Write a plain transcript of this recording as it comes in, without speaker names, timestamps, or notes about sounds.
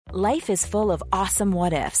Life is full of awesome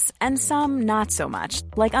what-ifs, and some not so much,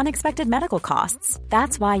 like unexpected medical costs.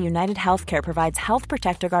 That's why United Healthcare provides Health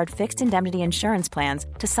Protector Guard fixed indemnity insurance plans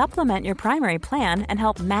to supplement your primary plan and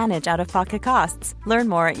help manage out-of-pocket costs. Learn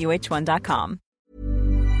more at uh1.com.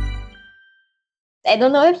 I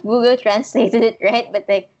don't know if Google translated it right, but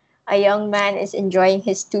like a young man is enjoying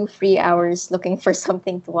his 2 free hours looking for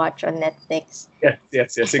something to watch on Netflix.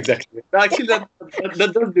 Yes, exactly. Actually, that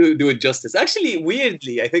does do it justice. Actually,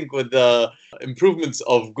 weirdly, I think with the improvements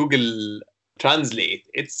of Google Translate,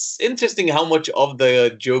 it's interesting how much of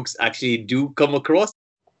the jokes actually do come across.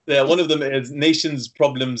 One of them is nation's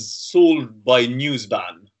problems solved by news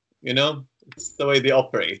ban. You know, it's the way they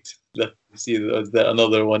operate. Let's see, there's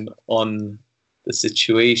another one on the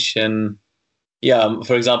situation. Yeah,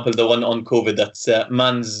 for example, the one on COVID, that's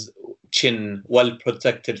man's chin well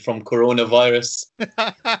protected from coronavirus.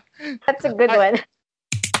 That's a good one.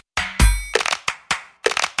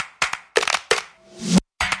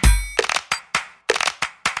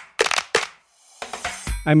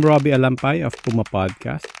 I'm Robbie Alampay of Puma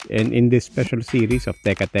Podcast, and in this special series of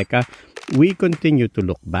Teka Teka, we continue to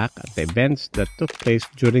look back at the events that took place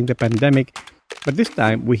during the pandemic, but this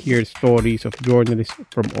time we hear stories of journalists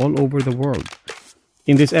from all over the world.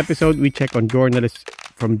 In this episode, we check on journalists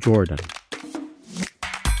from Jordan.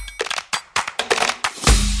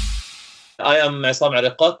 I am Isam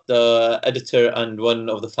Ariqat, the editor and one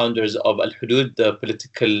of the founders of Al Hudud, the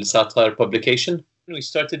political satire publication. We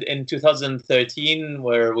started in 2013,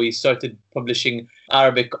 where we started publishing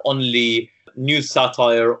Arabic-only news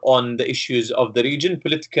satire on the issues of the region,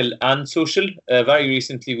 political and social. Very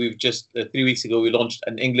recently, we've just 3 weeks ago, we launched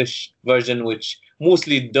an English version, which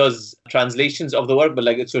mostly does translations of the work, but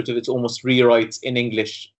like it's almost rewrites in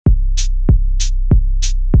English.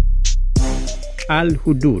 Al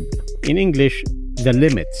Hudud, in English, The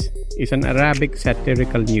Limits, is an Arabic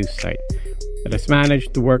satirical news site that has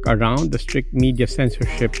managed to work around the strict media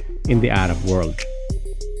censorship in the Arab world.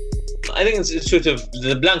 I think it's sort of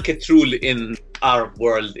the blanket rule in Arab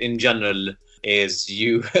world in general is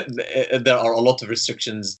there are a lot of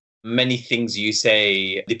restrictions. Many things you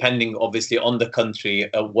say, depending obviously on the country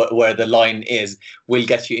where the line is, will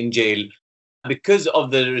get you in jail. Because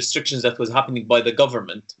of the restrictions that was happening by the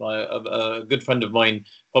government, a good friend of mine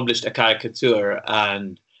published a caricature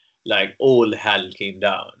and like all hell came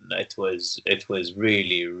down. It was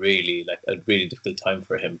really, really like a really difficult time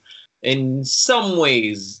for him. In some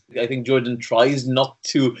ways, I think Jordan tries not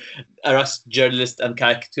to arrest journalists and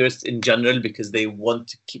caricaturists in general because they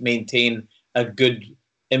want to maintain a good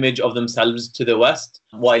image of themselves to the West.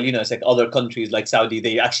 While, it's like other countries like Saudi,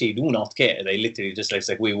 they actually do not care. They literally just like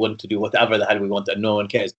we want to do whatever the hell we want and no one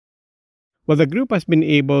cares. Well, the group has been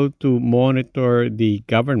able to monitor the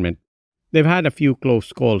government. They've had a few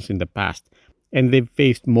close calls in the past, and they've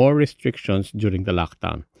faced more restrictions during the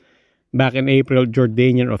lockdown. Back in April,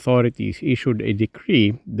 Jordanian authorities issued a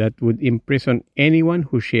decree that would imprison anyone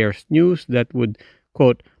who shares news that would,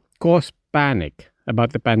 quote, cause panic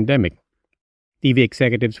about the pandemic. TV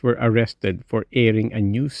executives were arrested for airing a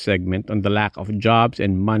news segment on the lack of jobs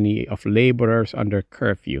and money of laborers under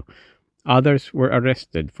curfew. Others were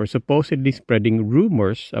arrested for supposedly spreading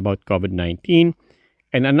rumors about COVID-19,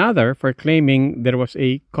 and another for claiming there was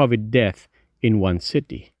a COVID death in one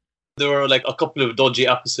city. There were like a couple of dodgy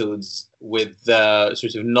episodes with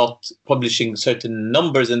sort of not publishing certain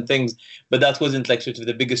numbers and things, but that wasn't like sort of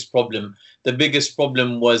the biggest problem. The biggest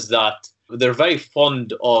problem was that they're very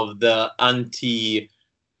fond of the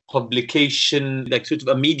anti-publication, like sort of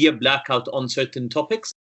a media blackout on certain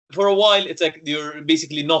topics. For a while, it's like you're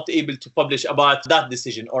basically not able to publish about that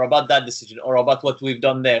decision or about that decision or about what we've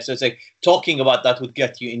done there. So it's like talking about that would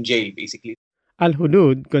get you in jail, basically. Al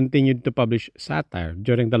Hudud continued to publish satire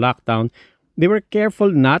during the lockdown. They were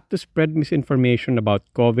careful not to spread misinformation about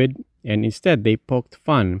COVID, and instead they poked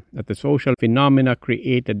fun at the social phenomena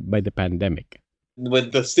created by the pandemic.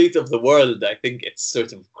 With the state of the world, I think it's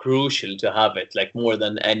sort of crucial to have it, like more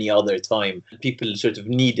than any other time. People sort of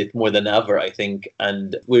need it more than ever, I think,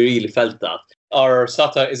 and we really felt that. Our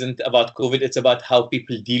satire isn't about COVID, it's about how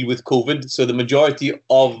people deal with COVID. So the majority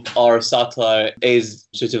of our satire is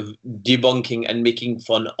sort of debunking and making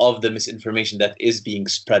fun of the misinformation that is being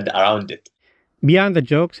spread around it. Beyond the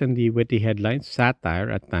jokes and the witty headlines,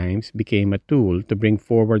 satire at times became a tool to bring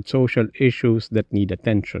forward social issues that need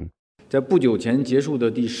attention. 在不久前结束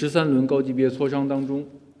的第13轮高级别磋商当中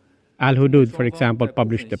Al Hudud, for example,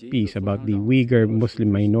 published a piece about the Uyghur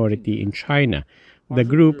Muslim minority in China. The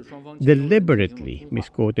group deliberately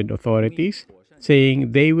misquoted authorities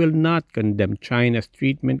saying they will not condemn China's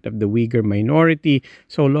treatment of the Uyghur minority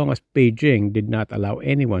so long as Beijing did not allow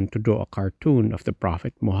anyone to draw a cartoon of the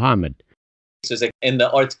Prophet Muhammad. So it's like in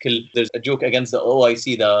the article, there's a joke against the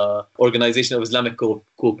OIC, the Organization of Islamic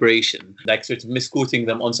Cooperation, like sort of misquoting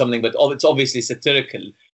them on something, but it's obviously satirical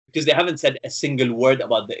because they haven't said a single word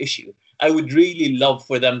about the issue. I would really love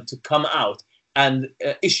for them to come out and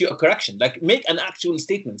issue a correction, like make an actual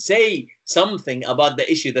statement, say something about the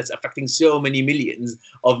issue that's affecting so many millions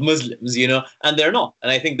of Muslims, and they're not.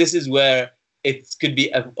 And I think this is where it could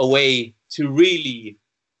be a way to really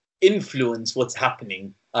influence what's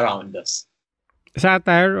happening around us.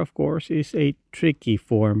 Satire, of course, is a tricky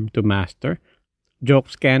form to master.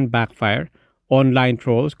 Jokes can backfire. Online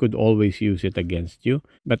trolls could always use it against you.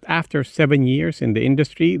 But after 7 years in the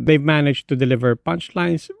industry, they've managed to deliver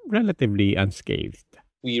punchlines relatively unscathed.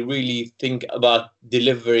 We really think about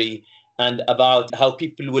delivery and about how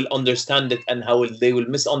people will understand it and how they will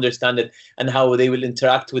misunderstand it and how they will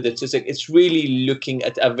interact with it. So it's really looking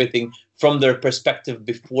at everything from their perspective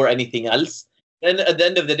before anything else. And at the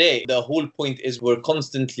end of the day, the whole point is we're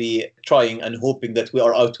constantly trying and hoping that we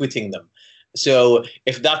are outwitting them. So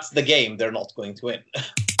if that's the game, they're not going to win.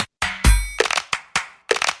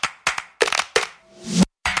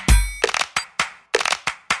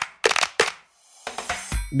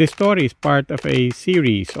 This story is part of a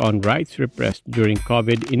series on rights repressed during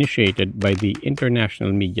COVID initiated by the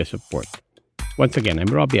International Media Support. Once again, I'm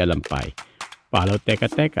Robbie Alampay. Follow Teka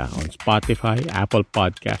Teka on Spotify, Apple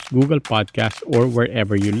Podcasts, Google Podcasts, or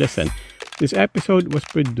wherever you listen. This episode was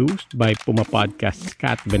produced by Puma Podcast's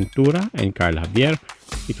Kat Ventura and Carl Javier.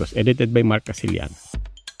 It was edited by Mark Casilian.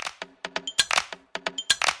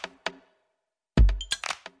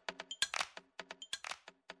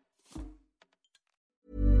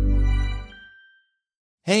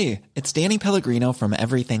 Hey, it's Danny Pellegrino from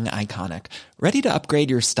Everything Iconic. Ready to upgrade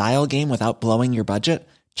your style game without blowing your budget?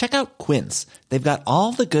 Check out Quince. They've got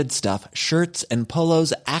all the good stuff, shirts and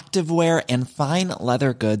polos, activewear, and fine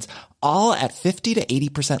leather goods, all at 50 to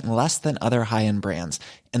 80% less than other high-end brands.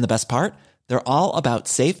 And the best part? They're all about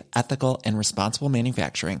safe, ethical, and responsible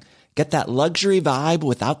manufacturing. Get that luxury vibe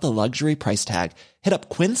without the luxury price tag. Hit up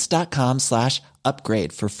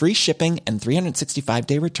quince.com/upgrade for free shipping and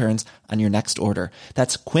 365-day returns on your next order.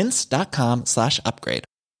 That's quince.com/upgrade.